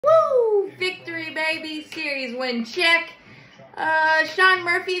maybe. Series win, check. Sean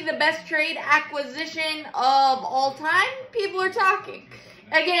Murphy, the best trade acquisition of all time. People are talking.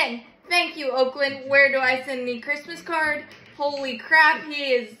 Again, thank you, Oakland. Where do I send the Christmas card? Holy crap,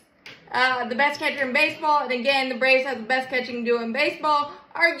 he is the best catcher in baseball. And again, the Braves have the best catching duo in baseball.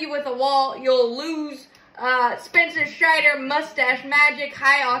 Argue with a wall, you'll lose. Spencer Strider, mustache magic,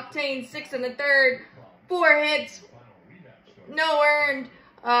 high octane, 6 1/3, 4 hits, no earned,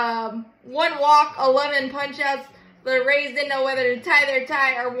 1 walk, 11 punch-outs. The Rays didn't know whether to tie their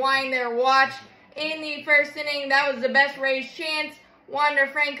tie or wind their watch. In the first inning, that was the best Rays chance. Wander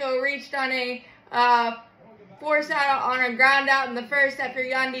Franco reached on a force out on a ground out in the first after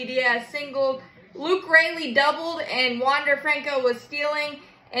Yandy Diaz singled. Luke Raley doubled and Wander Franco was stealing,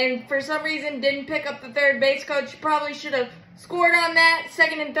 and for some reason didn't pick up the third base coach. Probably should have scored on that.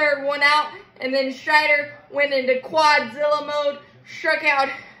 Second and third, 1 out, and then Strider went into quadzilla mode, struck out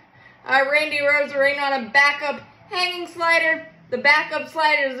Randy Rosarena on a backup hanging slider. The backup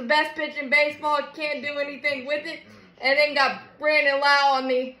slider is the best pitch in baseball. Can't do anything with it. And then got Brandon Lau on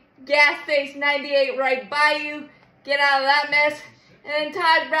the gas face 98 right by you. Get out of that mess. And then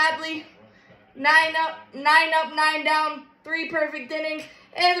Taj Bradley, 9 up, 9 down, 3 perfect innings.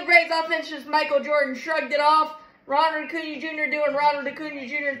 And the Braves offense just Michael Jordan shrugged it off. Ronald Acuna Jr. doing Ronald Acuna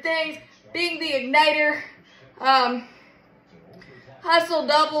Jr. things. Being the igniter. Hustle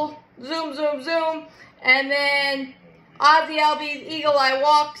double. Zoom, zoom, zoom. And then Ozzie Albies Eagle Eye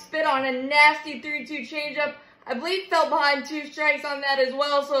walk. Spit on a nasty 3-2 changeup. I believe fell behind 2 strikes on that as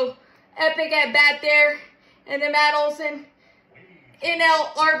well. So epic at bat there. And then Matt Olson,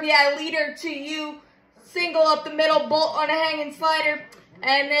 NL RBI leader to you. Single up the middle, bolt on a hanging slider.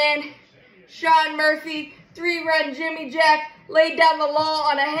 And then Sean Murphy, 3-run Jimmy Jack, laid down the law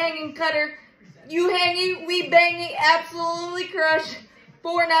on a hanging cutter. You hangy, we bangy, absolutely crushed.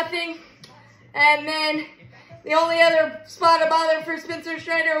 4-0. And then the only other spot of bother for Spencer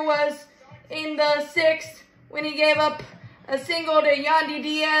Strider was in the 6th when he gave up a single to Yandy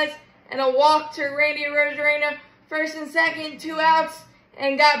Diaz and a walk to Randy Rosarena. First and second, 2 outs,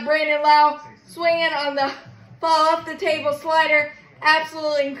 and got Brandon Lau swinging on the fall off the table slider.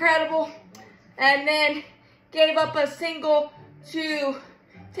 Absolutely incredible. And then gave up a single to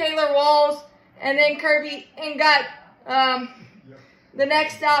Taylor Walls, and then Kirby, and got the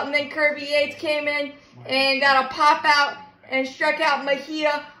next out, and then Kirby Yates came in and got a pop out and struck out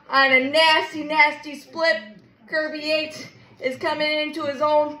Mejia on a nasty, nasty split. Kirby Yates is coming into his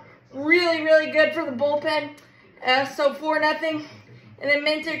own. Really, really good for the bullpen. So 4-0. And then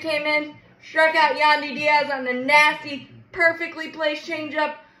Minter came in, struck out Yandy Diaz on a nasty, perfectly placed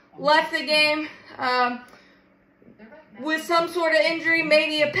changeup. Left the game with some sort of injury,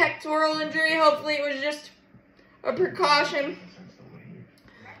 maybe a pectoral injury. Hopefully it was just a precaution.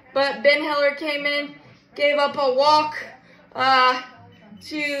 But Ben Heller came in, gave up a walk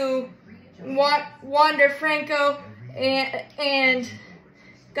to Wander Franco and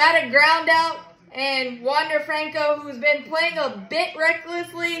got a ground out. And Wander Franco, who's been playing a bit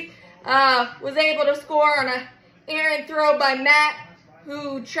recklessly, was able to score on an errant throw by Matt,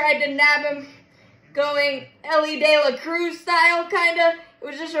 who tried to nab him, going Ellie De La Cruz style, kind of. It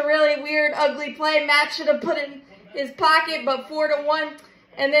was just a really weird, ugly play. Matt should have put it in his pocket, but 4-1.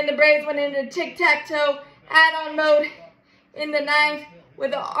 And then the Braves went into tic-tac-toe, add-on mode in the 9th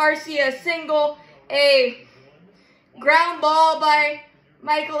with an Arcia single, a ground ball by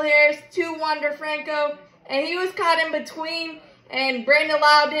Michael Harris to Wander Franco, and he was caught in between, and Brandon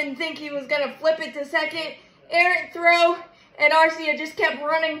Lau didn't think he was going to flip it to second. Errant throw, and Arcia just kept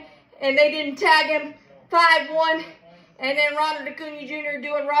running, and they didn't tag him. 5-1, and then Ronald Acuna Jr.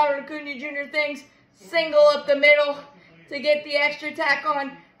 doing Ronald Acuna Jr. things, single up the middle to get the extra tack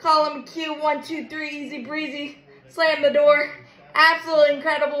on. Call him Q, 1, 2, 3, easy breezy. Slam the door. Absolutely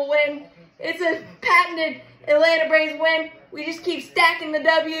incredible win. It's a patented Atlanta Braves win. We just keep stacking the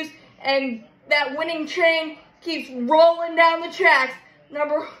W's, and that winning train keeps rolling down the tracks.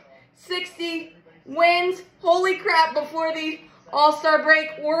 Number 60 wins. Holy crap, before the All-Star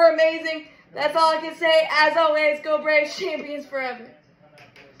break. We're amazing. That's all I can say. As always, go Braves, champions forever.